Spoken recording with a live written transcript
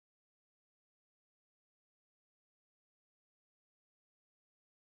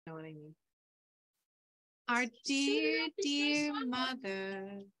what I mean. Our dear, dear mother,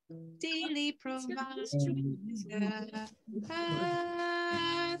 daily provider,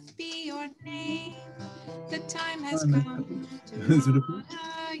 earth be your name. The time has come to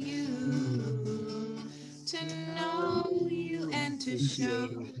honor you, to know you and to show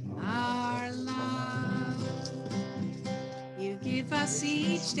our love. You give us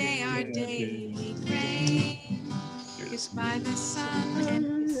each day our daily grain, kissed by the sun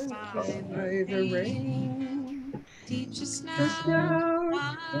and kissed by the rain. Teach us now to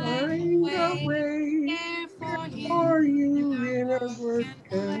find a way, care for you in our work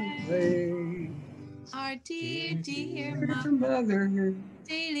and play. Our dear, dear mother,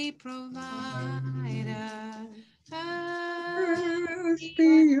 daily provider, Blessed be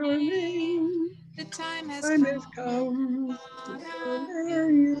your name. the time has Time come has come to to honor honor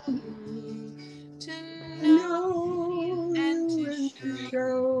you, you, to to know and you to and to show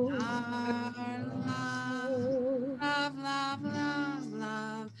show our love. love. Love, love, love,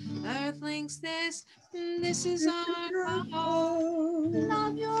 love. Earthlings, this is This is our our call. call.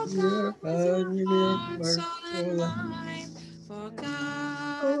 Love your Your God with God your with your heart, heart, soul, and soul, mind. For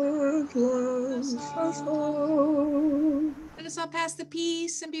God God loves loves us us all. all. Let us all pass the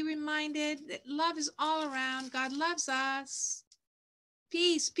peace and be reminded that love is all around. God loves us.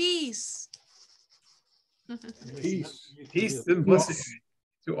 Peace, peace. Peace, peace and blessings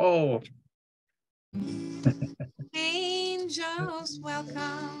to all. Angels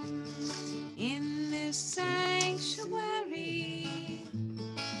welcome in this sanctuary,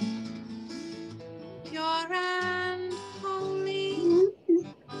 pure and holy,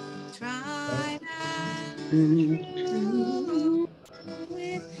 tried and true.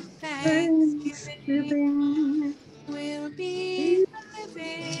 With thanksgiving, Thanksgiving. we'll be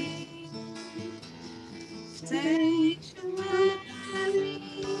living sanctuary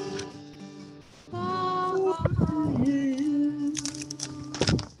for you.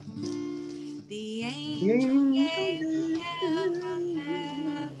 The The angel angel gate from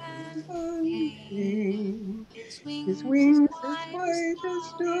heaven came. came. Its His wings as wings as white as white as snow,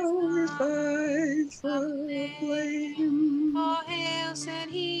 his snow, his eyes eyes aflame. for hail, said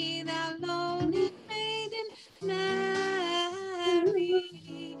he, thou lowly maiden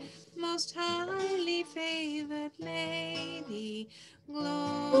Mary, most highly favored lady, Gloria.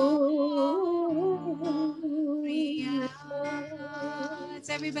 Let's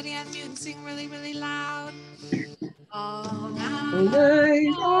everybody unmute and sing really, really loud. All All night,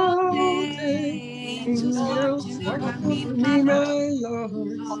 night, all all day, day, angels angels watching watch over me, over my me, Lord. my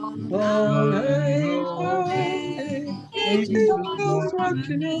Lord. All All night, all all day, day, angels watching angels over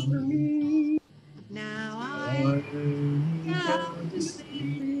watching me. over me. Now I down to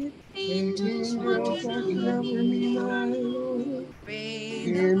sleep. Angels Angels watching watching over over me, me. my Lord. Praise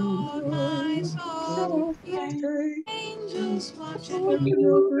the In Lord, my my soul. soul stay, Angels watching watching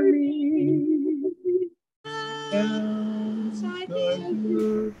over me. as I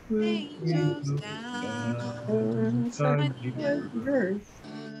do. Angels down Inside on the the earth. earth.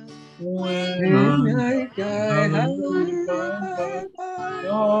 When When I die, hallelujah, I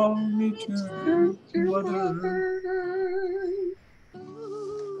bye-bye. return Turn to Mother.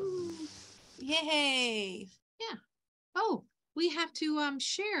 Yay. Yeah. Oh, we have to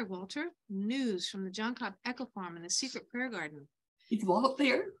share, Walter, news from the John Cobb Echo Farm and the Secret Prayer Garden. Is Walt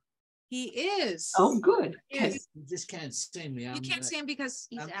there? He is. Oh, good. Yes. You just can't see me. You can't see him because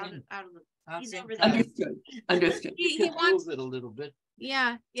he's out of the. he's over there. Understood. Understood. He wants Move it a little bit.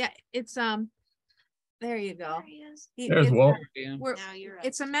 Yeah, it's there you go. There he is. There's Walt. We're, Now you're up.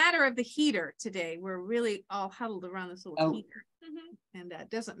 it's a matter of the heater today. We're really all huddled around this little Oh. heater, and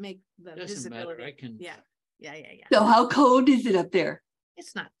that doesn't make the Doesn't visibility. matter. I can. Yeah. So how cold is it up there?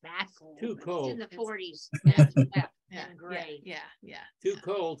 It's not that cold. Too but cold. In the 40s. Yeah, And gray. Yeah. Too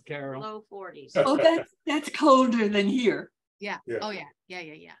cold, Carol. Low 40s. Oh, that's colder than here. Yeah. Yeah. Oh yeah.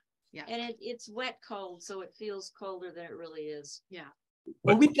 And it's wet cold, so it feels colder than it really is. Yeah.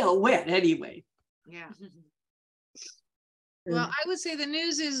 Well, we felt wet anyway. Yeah. Well, I would say the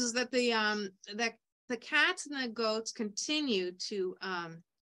news is that the cats and the goats continue to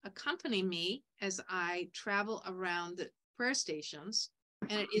accompany me as I travel around the prayer stations,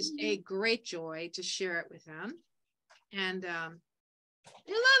 and it is a great joy to share it with them. And they love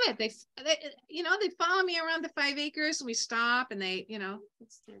it. They they follow me around the 5 acres, and we stop, and they,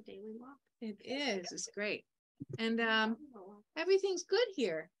 It's their daily walk. it is. It's great, and everything's good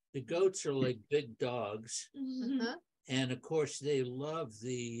here. The goats are like big dogs, Uh-huh. and of course they love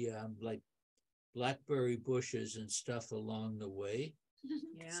the like blackberry bushes and stuff along the way.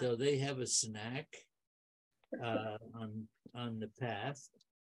 Yeah. So they have a snack on the path,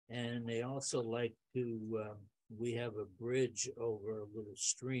 And they also like to, we have a bridge over a little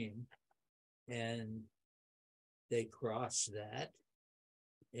stream, and they cross that.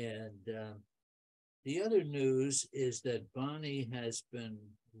 And the other news is that Bonnie has been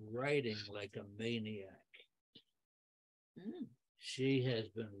writing like a maniac. She has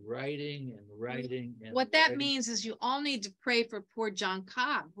been writing and writing. And What that writing. means is you all need to pray for poor John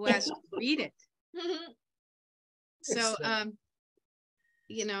Cobb, who has to read it. So,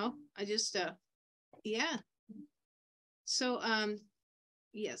 you know, I just, yeah. So,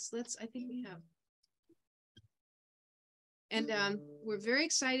 yes, I think we have. And we're very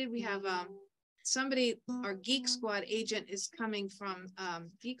excited. We have somebody, our Geek Squad agent is coming from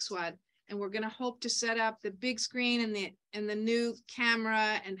Geek Squad, and we're gonna hope to set up the big screen and the new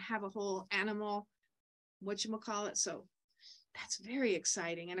camera and have a whole animal, whatchamacallit. So that's very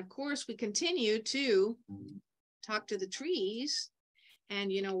exciting. And of course, we continue to talk to the trees.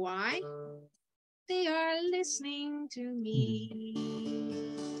 And you know why? They are listening to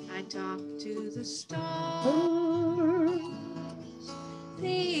me. I talk to the stars.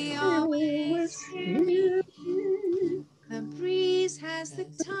 They always hear me. The breeze has the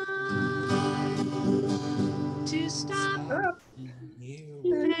time to stop and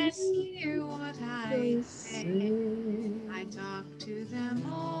hear what I say. I talk to them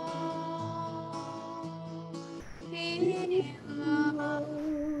all in love.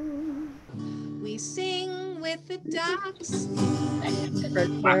 We sing with the ducks.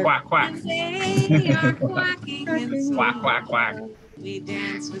 Quack, quack, quack. And they are quacking in Quack, song. quack, quack. We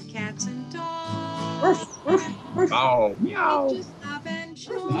dance with cats and dogs. Oh, meow. We just love and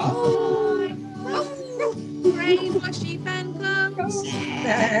joy. Pray for sheep and goats.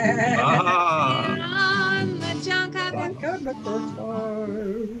 Ah. On the junk of the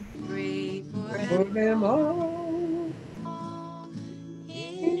pray for them all.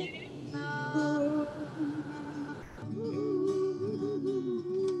 In love.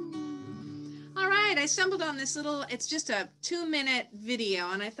 All right, I stumbled on this little, it's just a 2-minute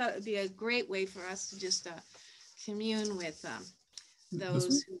video, and I thought it would be a great way for us to just commune with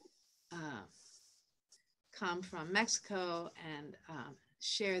those who come from Mexico and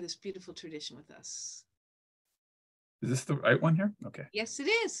share this beautiful tradition with us. Is this the right one here? Okay. Yes, it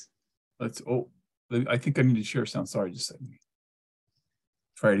is. I think I need to share sound. Sorry, just a second.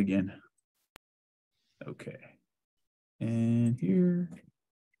 Try it again. Okay. And here.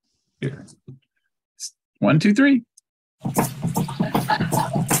 1, 2, 3.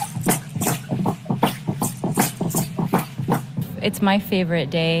 It's my favorite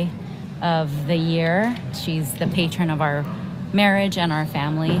day of the year. She's the patron of our marriage and our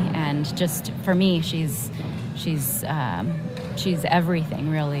family, and just for me, she's everything,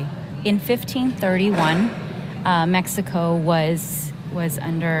 really. In 1531, Mexico was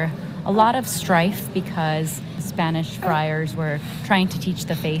under a lot of strife because Spanish friars were trying to teach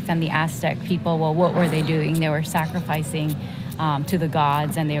the faith, and the Aztec people, well, what were they doing? They were sacrificing to the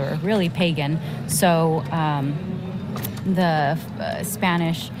gods, and they were really pagan. So the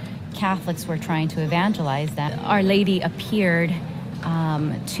Spanish Catholics were trying to evangelize that. Our Lady appeared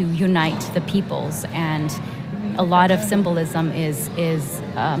to unite the peoples, and a lot of symbolism is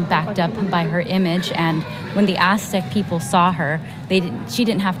backed up by her image. And when the Aztec people saw her, she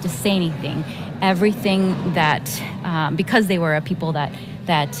didn't have to say anything. Everything that, because they were a people that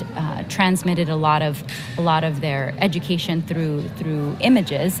transmitted a lot of their education through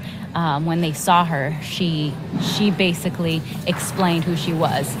images, when they saw her, she basically explained who she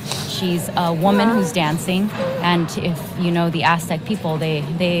was. She's a woman who's dancing, and if you know the Aztec people,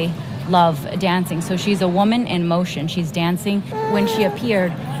 they love dancing. So she's a woman in motion. She's dancing. When she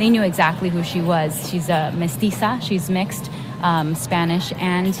appeared, they knew exactly who she was. She's a mestiza. She's mixed, Spanish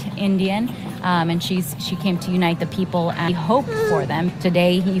and Indian, and she came to unite the people and hope for them.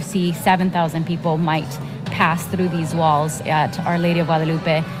 Today, you see 7,000 people might pass through these walls at Our Lady of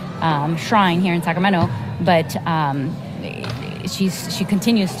Guadalupe shrine here in Sacramento, but she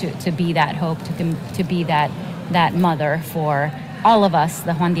continues to be that hope, to be that mother for all of us,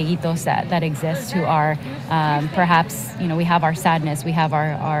 the Juan Dieguitos that exist, who are perhaps, we have our sadness, we have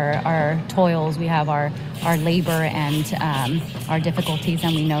our toils, we have our labor and our difficulties,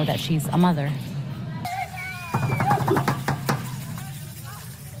 and we know that she's a mother.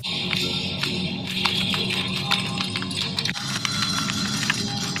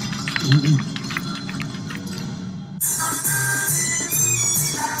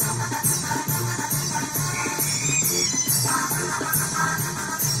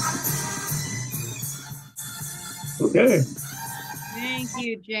 Okay. Thank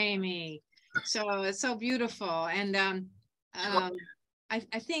you, Jamie. So it's so beautiful. And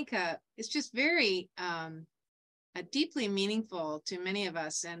I think it's just very deeply meaningful to many of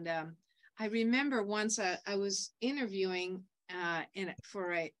us. And I remember once I was interviewing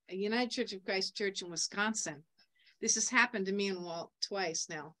for a United Church of Christ church in Wisconsin. This has happened to me and Walt twice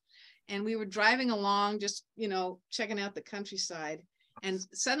now. And we were driving along, just, checking out the countryside. And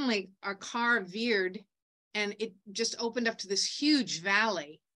suddenly our car veered and it just opened up to this huge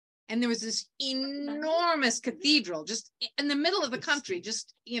valley. And there was this enormous cathedral just in the middle of the country,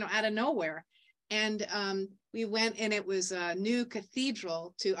 just, out of nowhere. And we went, and it was a new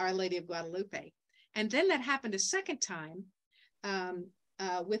cathedral to Our Lady of Guadalupe. And then that happened a second time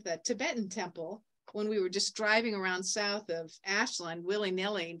with a Tibetan temple when we were just driving around south of Ashland,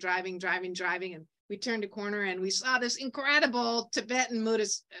 willy-nilly, driving, and we turned a corner and we saw this incredible Tibetan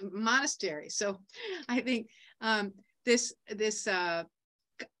Buddhist monastery. So I think this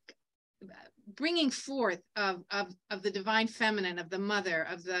bringing forth of the divine feminine, of the mother,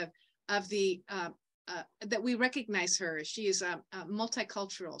 of the that we recognize her. She is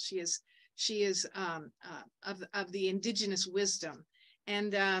multicultural. She is of the indigenous wisdom,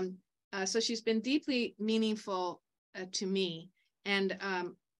 and so she's been deeply meaningful to me, and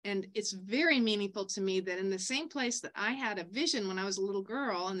it's very meaningful to me that in the same place that I had a vision when I was a little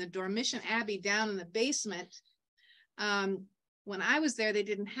girl in the Dormition Abbey down in the basement. When I was there, they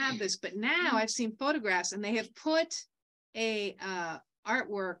didn't have this, but now I've seen photographs, and they have put a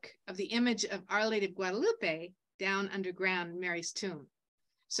artwork of the image of Our Lady of Guadalupe down underground in Mary's tomb.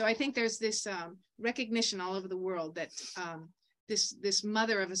 So I think there's this recognition all over the world that this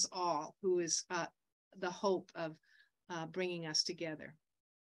mother of us all, who is the hope of bringing us together.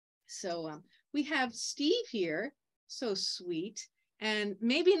 So we have Steve here, so sweet. And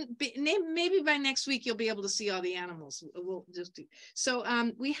maybe by next week, you'll be able to see all the animals. We'll just do. So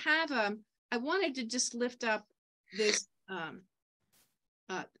we have, I wanted to just lift up this, hi,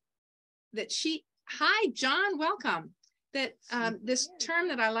 John, welcome. That this term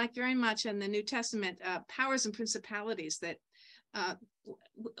that I like very much in the New Testament, powers and principalities, that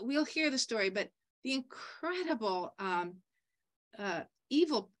we'll hear the story, but the incredible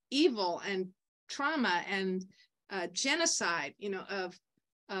evil and trauma and genocide,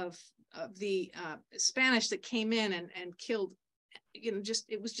 of the Spanish that came in and killed,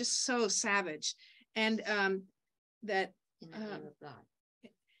 it was just so savage. And that In the name of God.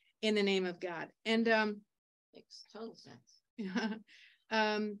 In the name of God. And Makes total sense.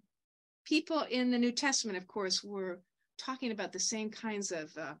 People in the New Testament, of course, were talking about the same kinds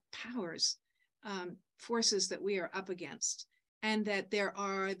of powers, forces that we are up against, and that there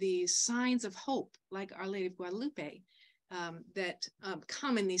are these signs of hope, like Our Lady of Guadalupe, that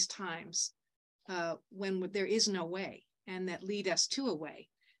come in these times when there is no way, and that lead us to a way.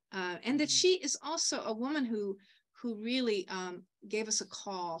 And that she is also a woman who really gave us a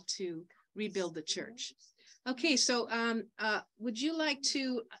call to rebuild the church. Okay, so would you like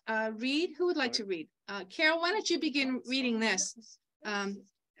to read? Who would like to read? Carol, why don't you begin reading this?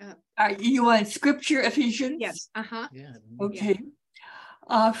 You want scripture, Ephesians? Yes. Uh-huh. Yeah. Okay.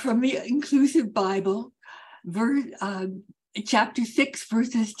 From the Inclusive Bible, chapter 6,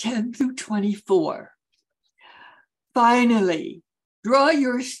 verses 10 through 24. Finally, draw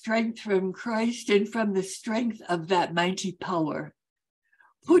your strength from Christ and from the strength of that mighty power.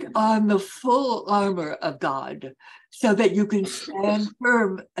 Put on the full armor of God so that you can stand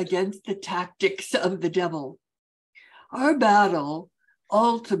firm against the tactics of the devil. Our battle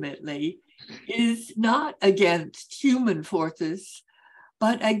ultimately is not against human forces,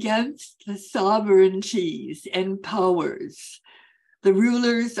 but against the sovereignties and powers, the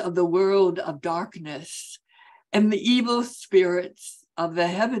rulers of the world of darkness, and the evil spirits of the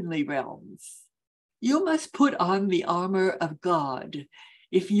heavenly realms. You must put on the armor of God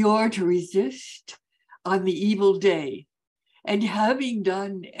if you're to resist on the evil day, and having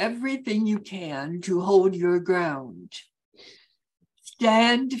done everything you can to hold your ground.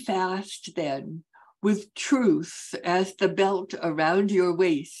 Stand fast then, with truth as the belt around your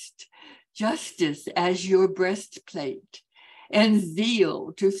waist, justice as your breastplate, and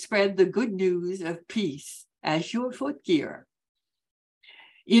zeal to spread the good news of peace as your footgear.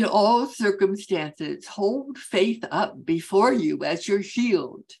 In all circumstances, hold faith up before you as your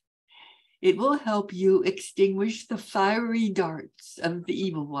shield. It will help you extinguish the fiery darts of the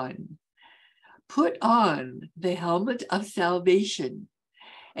evil one. Put on the helmet of salvation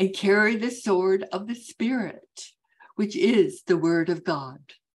and carry the sword of the Spirit, which is the word of God.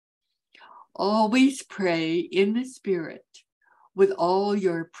 Always pray in the Spirit with all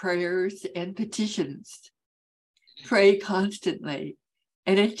your prayers and petitions. Pray constantly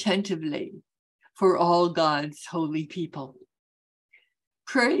and attentively for all God's holy people.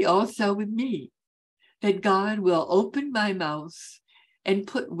 Pray also with me that God will open my mouth and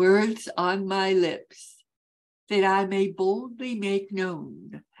put words on my lips, that I may boldly make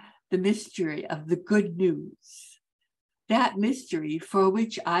known the mystery of the good news, that mystery for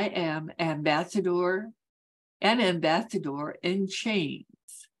which I am an ambassador in chains.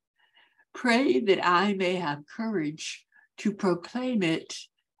 Pray that I may have courage to proclaim it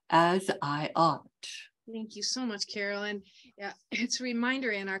as I ought. Thank you so much, Carol. And it's a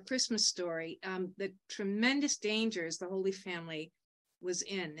reminder in our Christmas story, the tremendous dangers the Holy Family was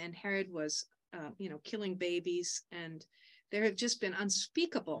in, and Herod was, killing babies, and there have just been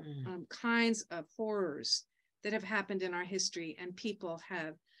unspeakable kinds of horrors that have happened in our history, and people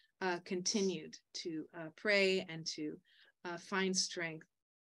have continued to pray and to find strength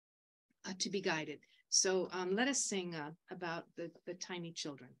to be guided. So let us sing about the tiny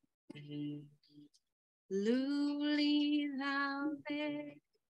children. Luli, thou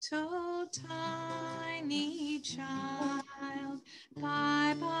little tiny child,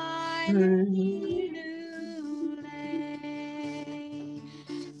 bye bye, Luli,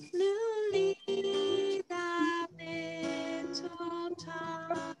 Luli, thou little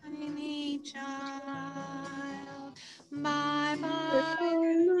tiny child, bye bye,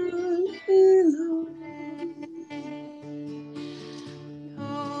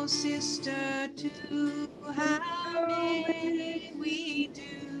 oh sister, too, how may we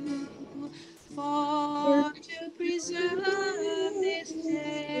do for to preserve this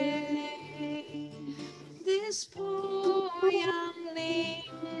day, this poor youngling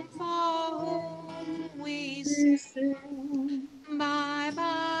for whom we sing, bye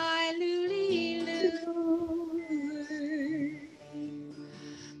bye, Luli, Luli.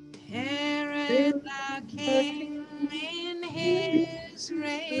 Herod the king in his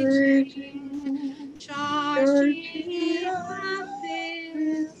raging charged ye have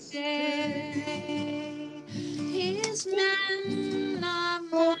this day his men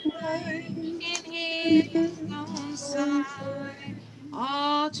of mine in his own side,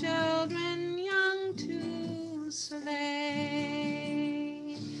 all children young to slay.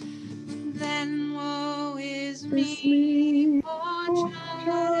 Then woe is me, poor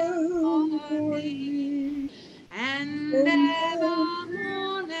child, for thee, and ever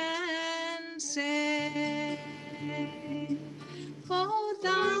mourn and say, for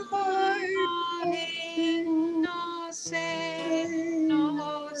thou art in nor sing,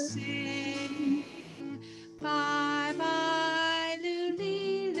 nor sing. Bye bye,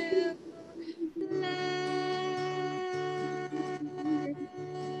 Luli,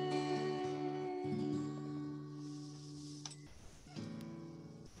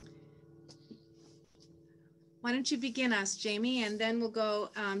 Why don't you begin us, Jamie, and then we'll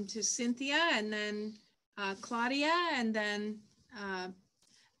go to Cynthia, and then Claudia, and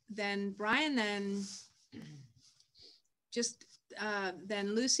then Brian, then just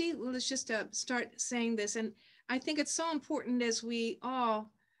then Lucy. Well, let's just start saying this. And I think it's so important as we all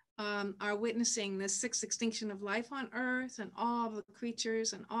are witnessing the sixth extinction of life on Earth, and all the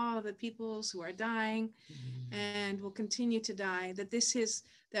creatures and all the peoples who are dying and will continue to die,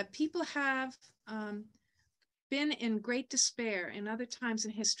 that people have been in great despair in other times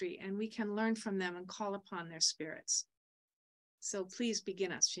in history, and we can learn from them and call upon their spirits. So please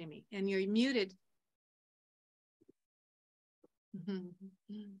begin us, Jamie. And you're muted.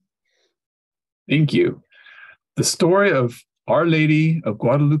 Thank you. The story of Our Lady of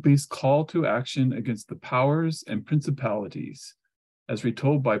Guadalupe's call to action against the powers and principalities, as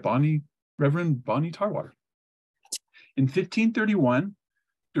retold by Reverend Bonnie Tarwater. In 1531,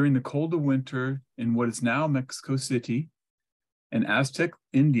 during the cold of winter in what is now Mexico City, an Aztec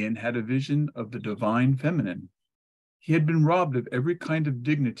Indian had a vision of the divine feminine. He had been robbed of every kind of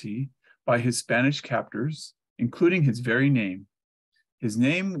dignity by his Spanish captors, including his very name. His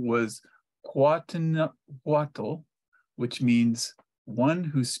name was Quetzalcoatl, which means one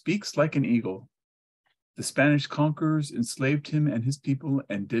who speaks like an eagle. The Spanish conquerors enslaved him and his people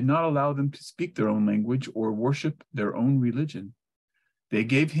and did not allow them to speak their own language or worship their own religion. They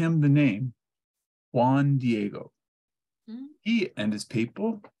gave him the name Juan Diego. He and his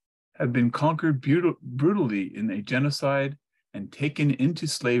people have been conquered brutally in a genocide and taken into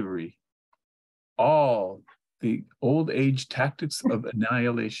slavery. All the old age tactics of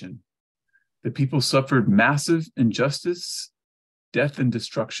annihilation. The people suffered massive injustice, death, and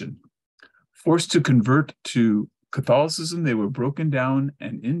destruction. Forced to convert to Catholicism, they were broken down,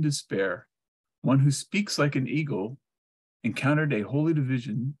 and in despair, one who speaks like an eagle encountered a holy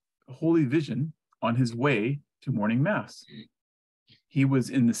vision on his way to morning mass. He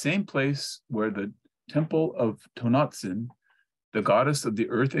was in the same place where the temple of Tonatzin the goddess of the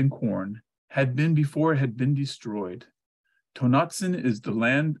earth and corn, had been before it had been destroyed. Tonantzin is the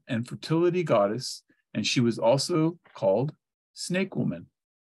land and fertility goddess, and she was also called Snake Woman.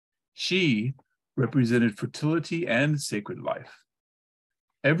 She represented fertility and sacred life.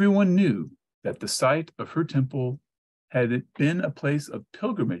 Everyone knew that the site of her temple had been a place of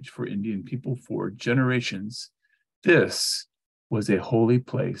pilgrimage for Indian people for generations. This was a holy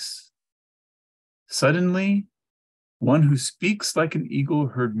place. Suddenly, one who speaks like an eagle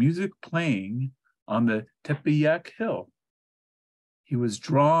heard music playing on the Tepeyac hill. He was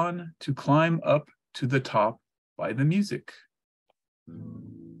drawn to climb up to the top by the music.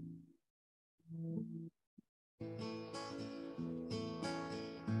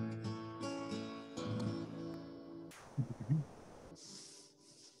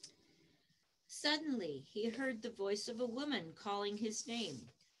 Suddenly, he heard the voice of a woman calling his name,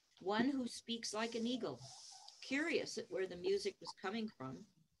 one who speaks like an eagle. Curious at where the music was coming from,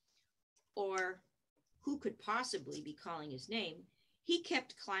 or who could possibly be calling his name, he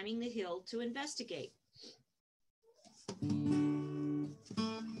kept climbing the hill to investigate.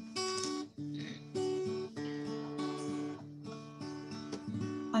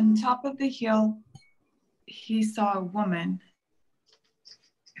 On top of the hill, he saw a woman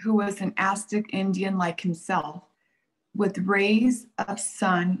who was an Aztec Indian like himself, with rays of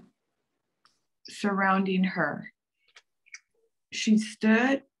sun surrounding her. She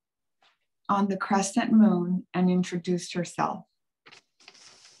stood on the crescent moon and introduced herself.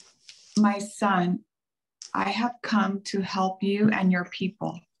 My son, I have come to help you and your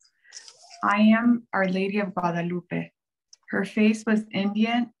people. I am Our Lady of Guadalupe. Her face was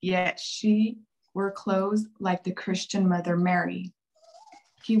Indian, yet she wore clothes like the Christian Mother Mary.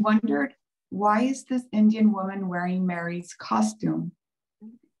 He wondered, why is this Indian woman wearing Mary's costume?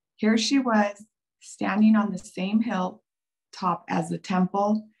 Here she was, standing on the same hilltop as the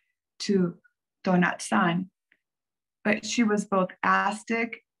temple to Tonantzin, but she was both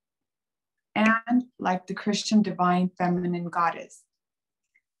Aztec and like the Christian divine feminine goddess.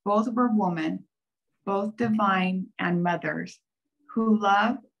 Both were women, both divine and mothers, who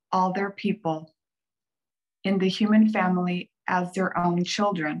love all their people in the human family as their own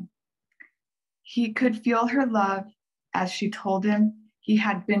children. He could feel her love as she told him he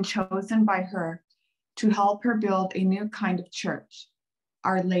had been chosen by her to help her build a new kind of church.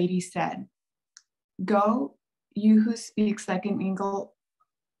 Our Lady said, "Go, you who speaks like an eagle,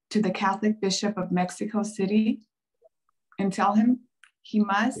 to the Catholic Bishop of Mexico City and tell him he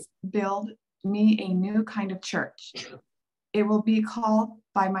must build me a new kind of church. It will be called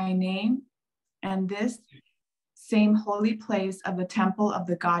by my name and this same holy place of the temple of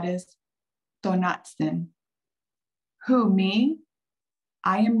the goddess Tonantzin." Who, me?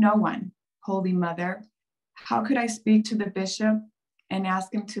 I am no one, Holy Mother. How could I speak to the bishop and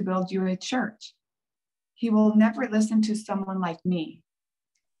ask him to build you a church? He will never listen to someone like me.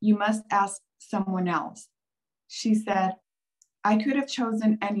 You must ask someone else. She said, I could have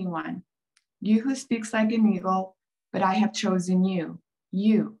chosen anyone. You who speaks like an eagle, but I have chosen you.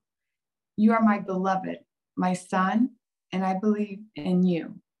 You. You are my beloved, my son, and I believe in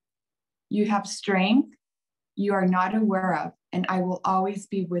you. You have strength you are not aware of, and I will always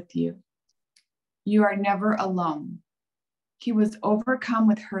be with you. You are never alone. He was overcome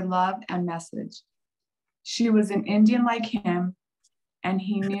with her love and message. She was an Indian like him, and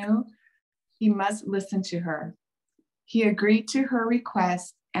he knew he must listen to her. He agreed to her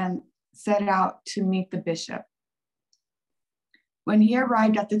request and set out to meet the bishop. When he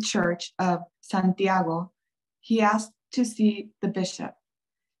arrived at the church of Santiago, he asked to see the bishop.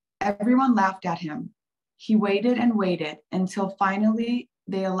 Everyone laughed at him. He waited and waited until finally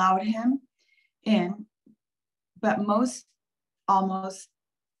they allowed him in, but almost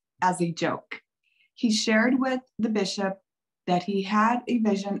as a joke. He shared with the bishop that he had a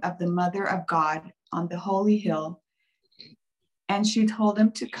vision of the Mother of God on the holy hill, and she told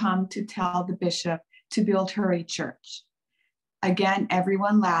him to come to tell the bishop to build her a church. Again,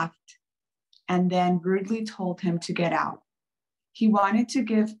 everyone laughed and then rudely told him to get out. He wanted to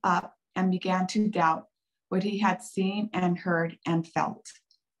give up and began to doubt what he had seen and heard and felt.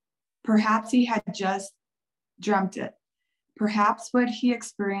 Perhaps he had just dreamt it. Perhaps what he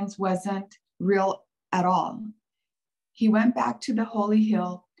experienced wasn't real at all. He went back to the holy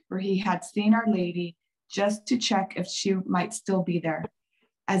hill where he had seen Our Lady just to check if she might still be there.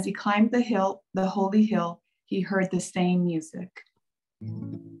 As he climbed the hill, the holy hill, he heard the same music.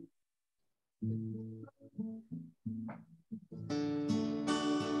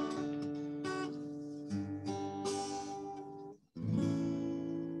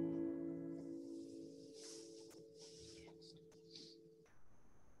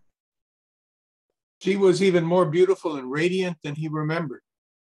 She was even more beautiful and radiant than he remembered.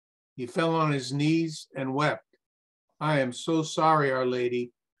 He fell on his knees and wept. I am so sorry, Our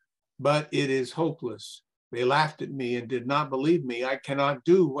Lady, but it is hopeless. They laughed at me and did not believe me. I cannot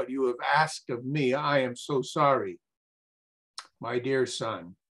do what you have asked of me. I am so sorry. My dear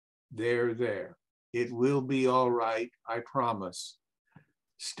son, there. It will be all right, I promise.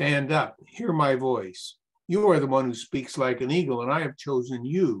 Stand up, hear my voice. You are the one who speaks like an eagle, and I have chosen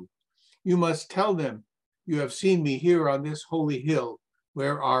you. You must tell them you have seen me here on this holy hill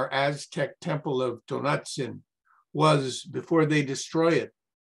where our Aztec temple of Tonatzin was before they destroy it.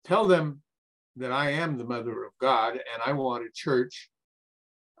 Tell them that I am the Mother of God and I want a church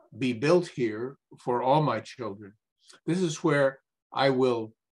be built here for all my children. This is where I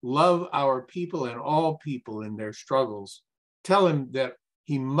will love our people and all people in their struggles. Tell him that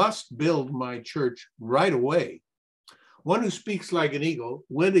he must build my church right away. One who speaks like an eagle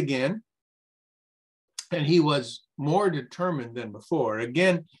went again, and he was more determined than before.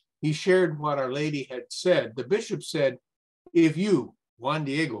 Again, he shared what Our Lady had said. The bishop said, if you, Juan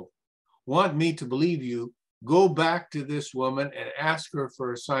Diego, want me to believe you, go back to this woman and ask her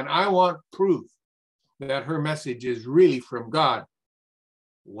for a sign. I want proof that her message is really from God.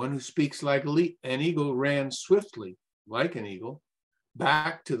 One who speaks like an eagle ran swiftly, like an eagle,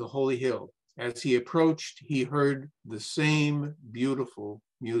 back to the holy hill. As he approached, he heard the same beautiful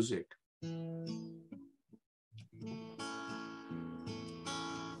music.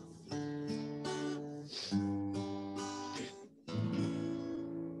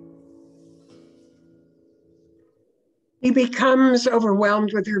 He becomes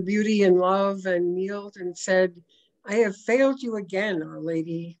overwhelmed with her beauty and love and kneeled and said, I have failed you again, Our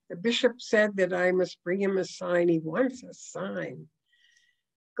Lady. The bishop said that I must bring him a sign. He wants a sign.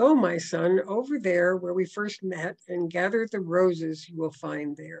 Go, my son, over there where we first met and gather the roses you will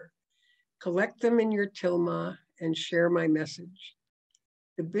find there. Collect them in your tilma and share my message.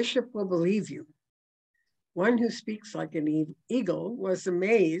 The bishop will believe you. One who speaks like an eagle was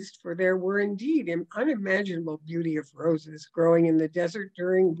amazed, for there were indeed an unimaginable beauty of roses growing in the desert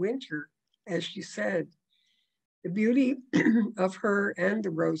during winter, as she said. The beauty of her and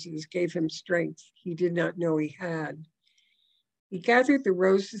the roses gave him strength he did not know he had. He gathered the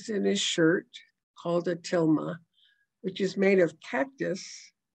roses in his shirt, called a tilma, which is made of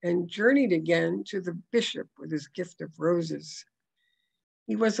cactus, and journeyed again to the bishop with his gift of roses.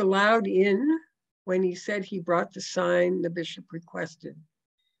 He was allowed in when he said he brought the sign the bishop requested.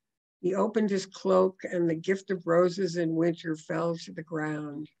 He opened his cloak and the gift of roses in winter fell to the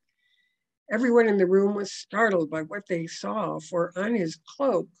ground. Everyone in the room was startled by what they saw, for on his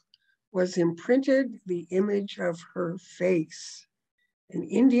cloak was imprinted the image of her face, an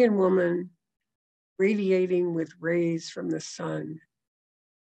Indian woman radiating with rays from the sun.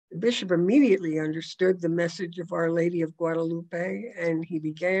 The bishop immediately understood the message of Our Lady of Guadalupe, and he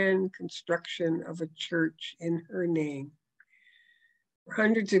began construction of a church in her name. For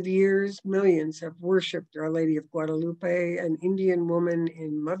hundreds of years, millions have worshiped Our Lady of Guadalupe, an Indian woman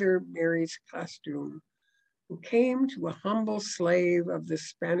in Mother Mary's costume, who came to a humble slave of the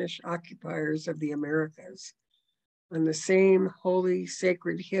Spanish occupiers of the Americas on the same holy,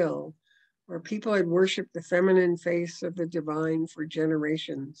 sacred hill where people had worshiped the feminine face of the divine for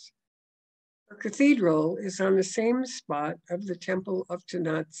generations. Her cathedral is on the same spot of the Temple of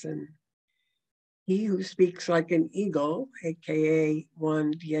Tonatzin. He who speaks like an eagle, aka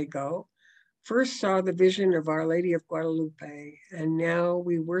Juan Diego, first saw the vision of Our Lady of Guadalupe, and now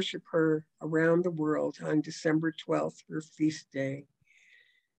we worship her around the world on December 12th, her feast day.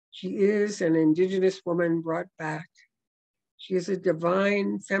 She is an indigenous woman brought back. She is a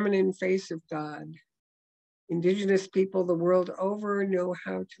divine feminine face of God. Indigenous people the world over know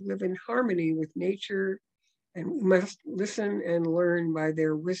how to live in harmony with nature, and we must listen and learn by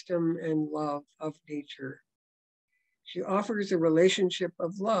their wisdom and love of nature. She offers a relationship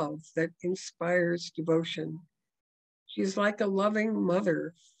of love that inspires devotion. She is like a loving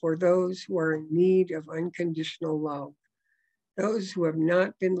mother for those who are in need of unconditional love, those who have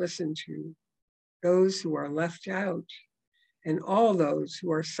not been listened to, those who are left out, and all those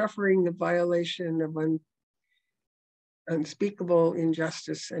who are suffering the violation of unspeakable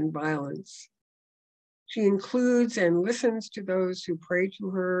injustice and violence. She includes and listens to those who pray to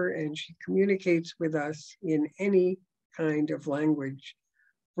her, and she communicates with us in any kind of language,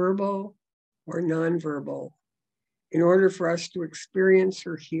 verbal or nonverbal, in order for us to experience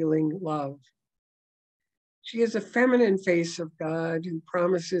her healing love. She is a feminine face of God who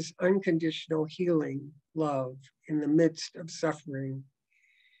promises unconditional healing, love in the midst of suffering.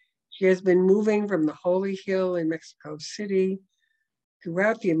 She has been moving from the Holy Hill in Mexico City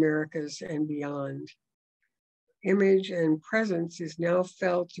throughout the Americas and beyond. Image and presence is now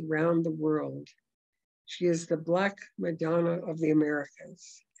felt around the world. She is the Black Madonna of the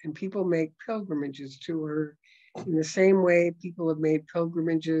Americas, and people make pilgrimages to her in the same way people have made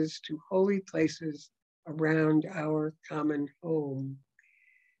pilgrimages to holy places around our common home.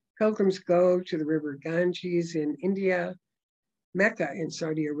 Pilgrims go to the river Ganges in India, Mecca in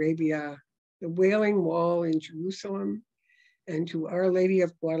Saudi Arabia, the Wailing Wall in Jerusalem, and to Our Lady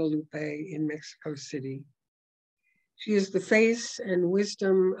of Guadalupe in Mexico City. She is the face and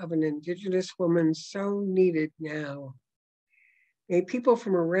wisdom of an Indigenous woman so needed now. May people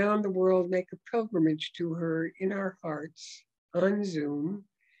from around the world make a pilgrimage to her in our hearts, on Zoom,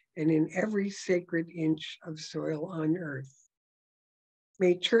 and in every sacred inch of soil on earth.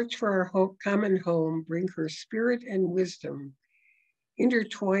 May Church for Our Common Home bring her spirit and wisdom,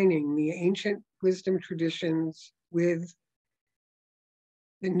 intertwining the ancient wisdom traditions with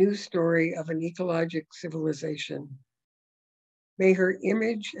the new story of an ecologic civilization. May her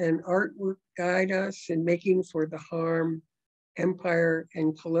image and artwork guide us in making for the harm empire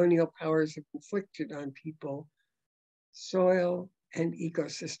and colonial powers have inflicted on people, soil, and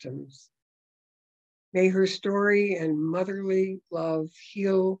ecosystems. May her story and motherly love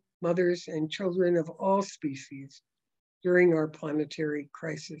heal mothers and children of all species during our planetary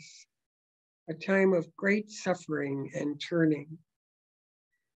crisis, a time of great suffering and turning.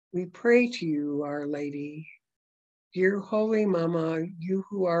 We pray to you, Our Lady. Dear Holy Mama, you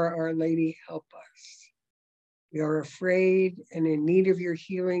who are Our Lady, help us. We are afraid and in need of your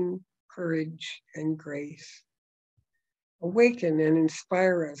healing, courage, and grace. Awaken and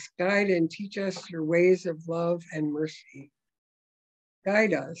inspire us, guide and teach us your ways of love and mercy.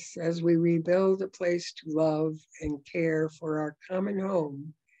 Guide us as we rebuild a place to love and care for our common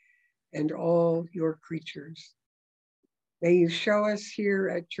home and all your creatures. May you show us here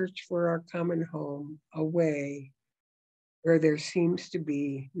at Church for Our Common Home a way where there seems to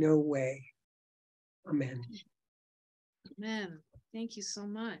be no way. Amen. Amen. Thank you so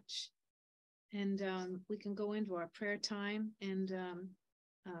much. And we can go into our prayer time. And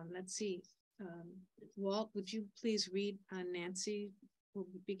let's see. Walt, would you please read Nancy? We'll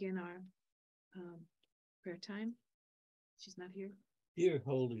begin our prayer time. She's not here. Dear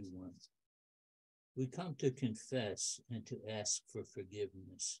Holy One, we come to confess and to ask for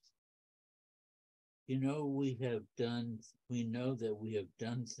forgiveness. You know, we know that we have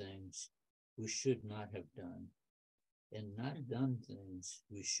done things we should not have done, and not done things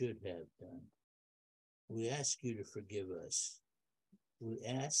we should have done. We ask you to forgive us. We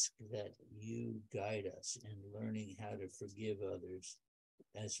ask that you guide us in learning how to forgive others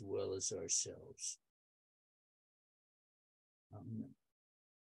as well as ourselves. Amen.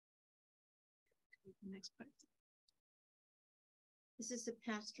 Next part. This is a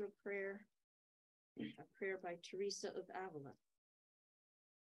pastoral prayer, a prayer by Teresa of Avila.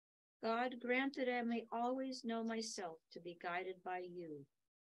 God, grant that I may always know myself to be guided by you,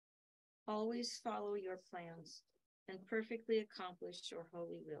 always follow your plans, and perfectly accomplish your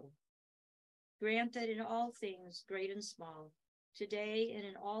holy will. Grant that in all things, great and small, today and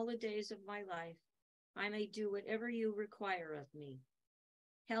in all the days of my life, I may do whatever you require of me.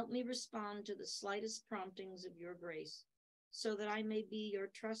 Help me respond to the slightest promptings of your grace, so that I may be your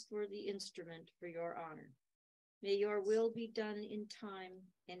trustworthy instrument for your honor. May your will be done in time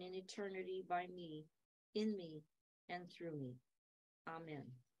and in eternity by me, in me, and through me. Amen.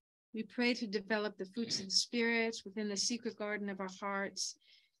 We pray to develop the fruits of the Spirit within the secret garden of our hearts,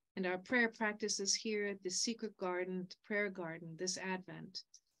 and our prayer practices here at the secret garden, prayer garden, this Advent.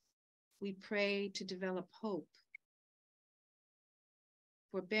 We pray to develop hope,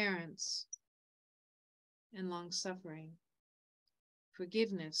 forbearance, and long-suffering,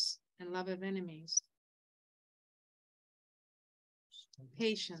 forgiveness and love of enemies,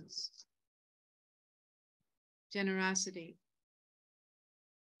 patience, generosity,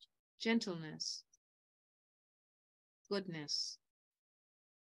 gentleness, goodness,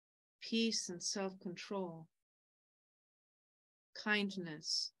 peace and self-control,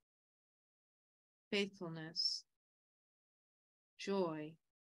 kindness, faithfulness, joy,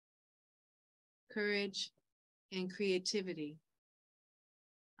 courage, and creativity.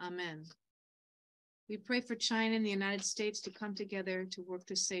 Amen. We pray for China and the United States to come together to work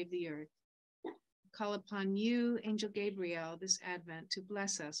to save the earth. Call upon you, Angel Gabriel, this Advent to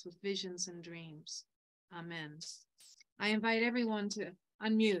bless us with visions and dreams. Amen. I invite everyone to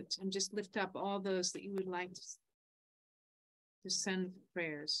unmute and just lift up all those that you would like to send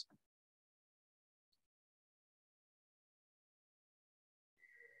prayers.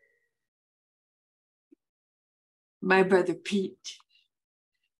 My brother Pete,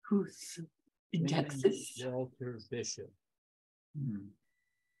 who's in William Texas. Walter Bishop. Hmm.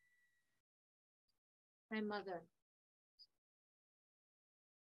 My mother.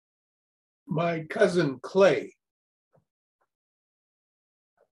 My cousin Clay.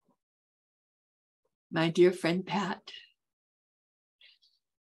 My dear friend Pat.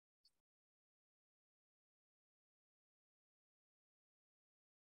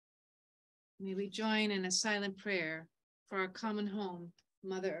 May we join in a silent prayer for our common home,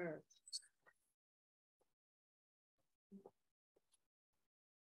 Mother Earth.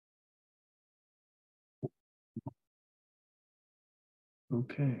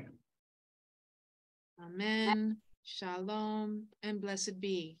 Okay. Amen, shalom, and blessed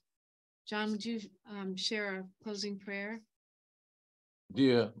be. John, would you share a closing prayer?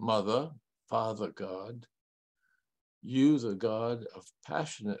 Dear Mother, Father God, you, the God of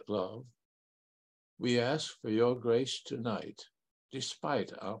passionate love, we ask for your grace tonight,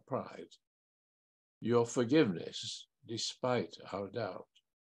 despite our pride, your forgiveness, despite our doubt.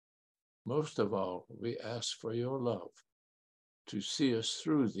 Most of all, we ask for your love to see us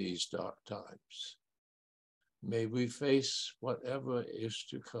through these dark times. May we face whatever is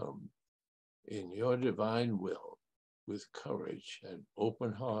to come in your divine will with courage and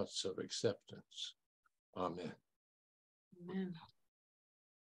open hearts of acceptance. Amen.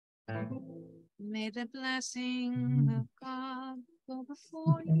 Amen. May the blessing of God go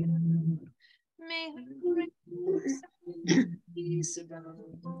before you. May her grace and peace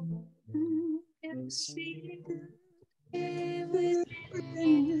around and see you with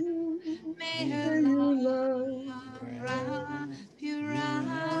you. May her love wrap you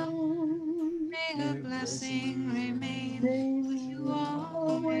round. May her blessing remain with you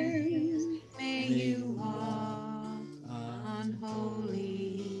always. May you walk on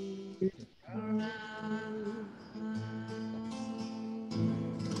holy ground.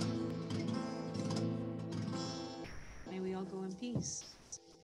 May we all go in peace.